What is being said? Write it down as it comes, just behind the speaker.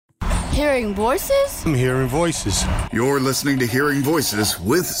Hearing voices? I'm hearing voices. You're listening to Hearing Voices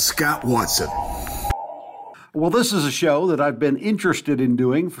with Scott Watson. Well, this is a show that I've been interested in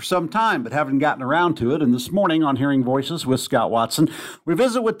doing for some time, but haven't gotten around to it. And this morning on Hearing Voices with Scott Watson, we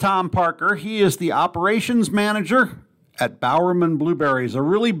visit with Tom Parker. He is the operations manager at Bowerman Blueberries. A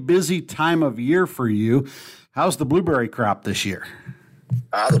really busy time of year for you. How's the blueberry crop this year?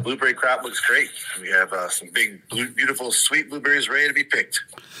 The blueberry crop looks great. We have some big, beautiful, sweet blueberries ready to be picked.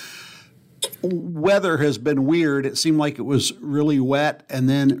 Weather has been weird. It seemed like it was really wet and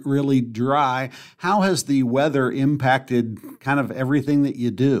then really dry. How has the weather impacted kind of everything that you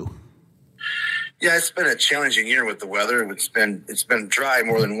do? Yeah, it's been a challenging year with the weather. It's been dry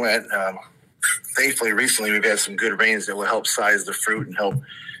more than wet. Thankfully, recently we've had some good rains that will help size the fruit and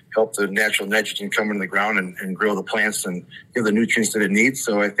help the natural nitrogen come into the ground and grow the plants and give the nutrients that it needs.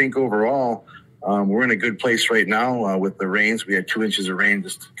 So I think overall, we're in a good place right now with the rains. We had 2 inches of rain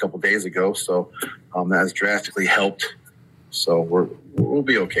just a couple days ago, so that has drastically helped. So we'll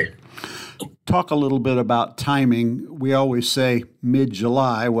be okay. Talk a little bit about timing. We always say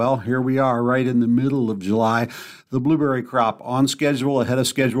mid-July. Well, here we are right in the middle of July. The blueberry crop on schedule, ahead of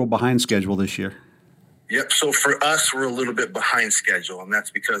schedule, behind schedule this year? Yep. So for us, we're a little bit behind schedule, and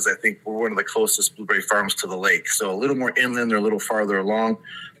that's because I think we're one of the closest blueberry farms to the lake. So a little more inland, they're a little farther along.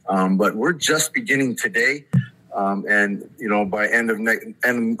 But we're just beginning today, and by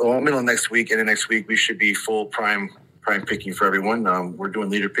middle of next week, end of next week, we should be full prime picking for everyone. We're doing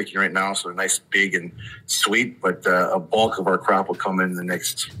leader picking right now, so nice, big, and sweet. But a bulk of our crop will come in the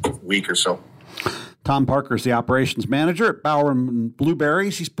next week or so. Tom Parker is the operations manager at Bowerman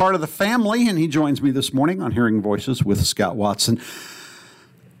Blueberries. He's part of the family, and he joins me this morning on Hearing Voices with Scott Watson.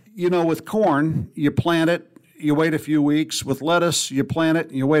 With corn, you plant it. You wait a few weeks. With lettuce, you plant it,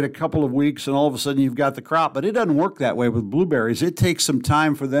 and you wait a couple of weeks, and all of a sudden you've got the crop. But it doesn't work that way with blueberries. It takes some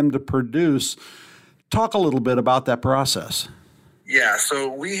time for them to produce. Talk a little bit about that process. Yeah,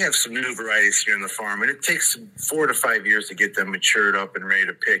 so we have some new varieties here on the farm, and it takes 4 to 5 years to get them matured up and ready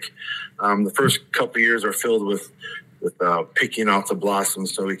to pick. The first couple of years are filled with picking off the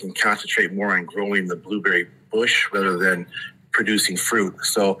blossoms so we can concentrate more on growing the blueberry bush rather than producing fruit.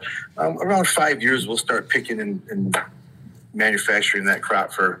 So around 5 years, we'll start picking and manufacturing that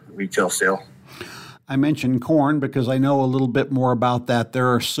crop for retail sale. I mentioned corn because I know a little bit more about that.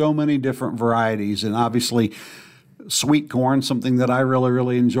 There are so many different varieties, and obviously sweet corn, something that I really,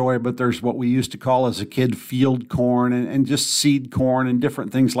 really enjoy, but there's what we used to call as a kid field corn and just seed corn and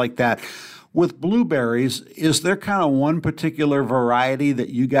different things like that. With blueberries, is there kind of one particular variety that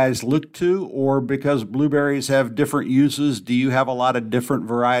you guys look to, or because blueberries have different uses, do you have a lot of different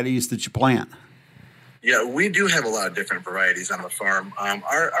varieties that you plant? Yeah, we do have a lot of different varieties on the farm.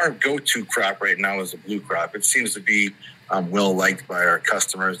 Our go-to crop right now is a blue crop. It seems to be well-liked by our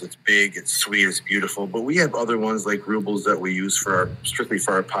customers. It's big, it's sweet, it's beautiful. But we have other ones like rubles that we use strictly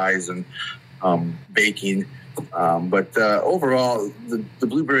for our pies and baking. But overall, the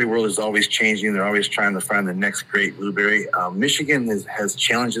blueberry world is always changing. They're always trying to find the next great blueberry. Michigan has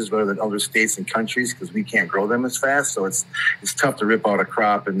challenges rather than other states and countries because we can't grow them as fast. So it's tough to rip out a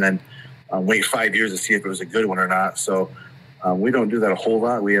crop and then wait 5 years to see if it was a good one or not. So we don't do that a whole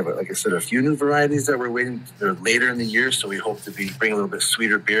lot. We have, like I said, a few new varieties that we're waiting. They're later in the year, so we hope to bring a little bit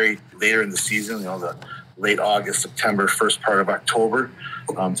sweeter berry later in the season. The late August, September, first part of October,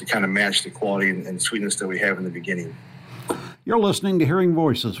 to kind of match the quality and sweetness that we have in the beginning. You're listening to Hearing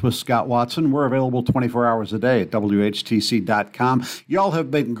Voices with Scott Watson. We're available 24 hours a day at WHTC.com. Y'all have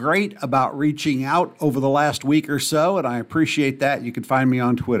been great about reaching out over the last week or so, and I appreciate that. You can find me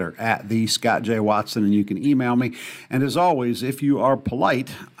on Twitter at @ScottJWatson, and you can email me. And as always, if you are polite,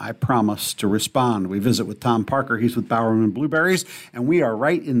 I promise to respond. We visit with Tom Parker. He's with Bowerman Blueberries, and we are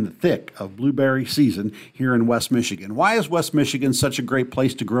right in the thick of blueberry season here in West Michigan. Why is West Michigan such a great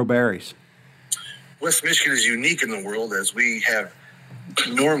place to grow berries? West Michigan is unique in the world as we have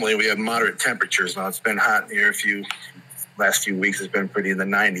moderate temperatures. Now it's been hot here last few weeks. It's been pretty in the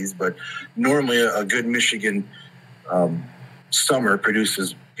 90s, but normally a good Michigan summer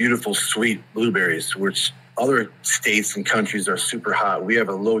produces beautiful, sweet blueberries, which other states and countries are super hot. We have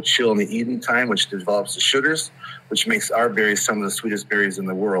a low chill in the eating time, which develops the sugars, which makes our berries some of the sweetest berries in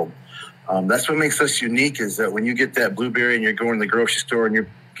the world. That's what makes us unique is that when you get that blueberry and you're going to the grocery store and you're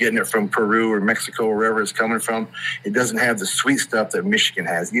getting it from Peru or Mexico or wherever it's coming from, it doesn't have the sweet stuff that Michigan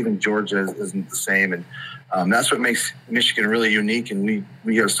has. Even Georgia isn't the same. And that's what makes Michigan really unique. And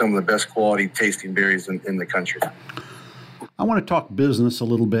we have some of the best quality tasting berries in the country. I want to talk business a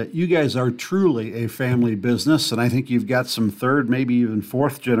little bit. You guys are truly a family business, and I think you've got some third, maybe even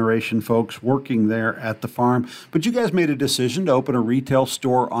fourth generation folks working there at the farm. But you guys made a decision to open a retail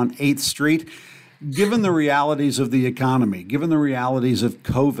store on 8th Street. Given the realities of the economy, given the realities of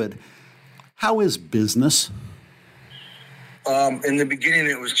COVID, how is business? In the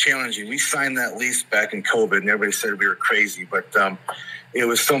beginning, it was challenging. We signed that lease back in COVID, and everybody said we were crazy. But it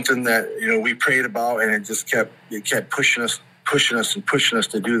was something that we prayed about, and it just kept pushing us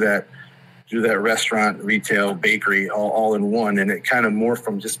to do that restaurant, retail, bakery, all in one. And it kind of morphed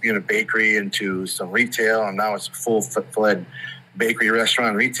from just being a bakery into some retail, and now it's a full-fledged bakery,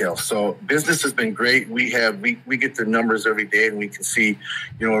 restaurant, retail. So business has been great. We get the numbers every day, and we can see,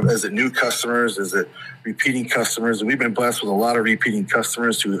 is it new customers? Is it repeating customers? And we've been blessed with a lot of repeating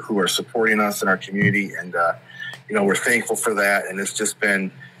customers who are supporting us in our community. And, we're thankful for that. And it's just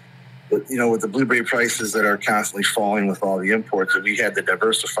been, with the blueberry prices that are constantly falling with all the imports, that we had to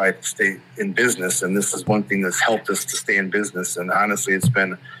diversify to stay in business. And this is one thing that's helped us to stay in business. And honestly, it's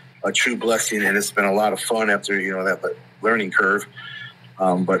been a true blessing, and it's been a lot of fun after, that learning curve.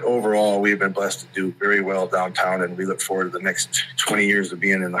 But overall, we've been blessed to do very well downtown, and we look forward to the next 20 years of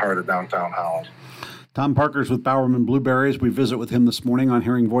being in the heart of downtown Holland. Tom Parker's with Bowerman Blueberries. We visit with him this morning on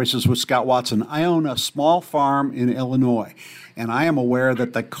Hearing Voices with Scott Watson. I own a small farm in Illinois, and I am aware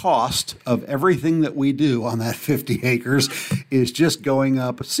that the cost of everything that we do on that 50 acres is just going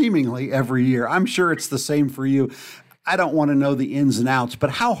up seemingly every year. I'm sure it's the same for you. I don't want to know the ins and outs, but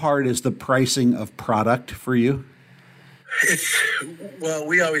how hard is the pricing of product for you?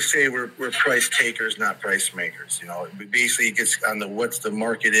 We always say we're price takers, not price makers. Basically it gets on what the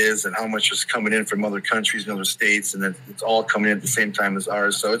market is and how much is coming in from other countries and other states, and then it's all coming in at the same time as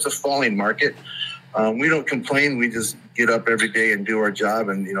ours. So it's a falling market. We don't complain. We just get up every day and do our job,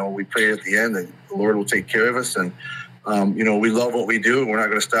 and we pray at the end that the Lord will take care of us. And we love what we do, and we're not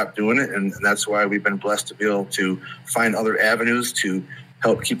going to stop doing it. And that's why we've been blessed to be able to find other avenues to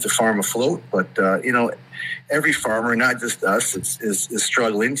help keep the farm afloat. But every farmer, not just us, is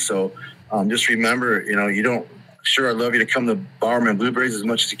struggling. So just remember, you don't. Sure, I'd love you to come to Bowerman Blueberries as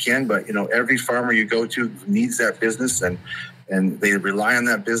much as you can, but every farmer you go to needs that business, and they rely on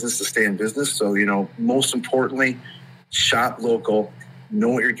that business to stay in business. So most importantly, shop local. Know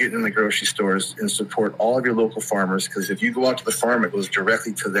what you're getting in the grocery stores, and support all of your local farmers, because if you go out to the farm, it goes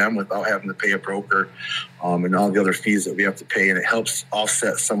directly to them without having to pay a broker and all the other fees that we have to pay, and it helps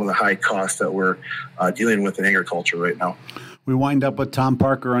offset some of the high costs that we're dealing with in agriculture right now. We wind up with Tom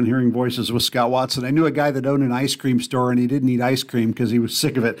Parker on Hearing Voices with Scott Watson. I knew a guy that owned an ice cream store, and he didn't eat ice cream because he was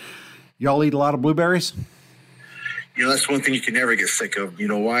sick of it. Y'all eat a lot of blueberries? That's one thing you can never get sick of. You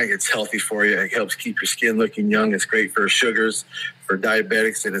know why? It's healthy for you. It helps keep your skin looking young. It's great for sugars, for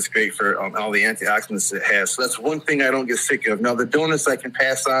diabetics, and it's great for all the antioxidants it has. So that's one thing I don't get sick of. Now, the donuts I can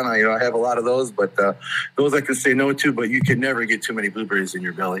pass on. I have a lot of those, but those I can say no to. But you can never get too many blueberries in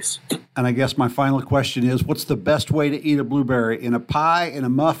your bellies. And I guess my final question is, what's the best way to eat a blueberry? In a pie, in a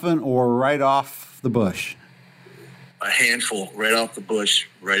muffin, or right off the bush? A handful right off the bush,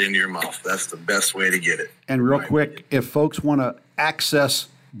 right into your mouth. That's the best way to get it. And real quick, if folks want to access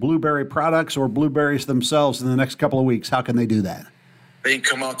blueberry products or blueberries themselves in the next couple of weeks, how can they do that? They can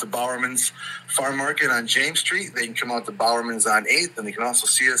come out to Bowerman's Farm Market on James Street. They can come out to Bowerman's on 8th, and they can also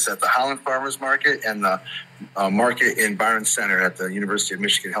see us at the Holland Farmers Market and the market in Byron Center at the University of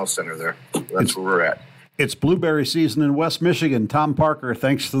Michigan Health Center there. That's where we're at. It's blueberry season in West Michigan. Tom Parker,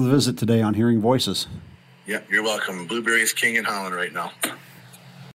 thanks for the visit today on Hearing Voices. Yeah, you're welcome. Blueberry is king in Holland right now.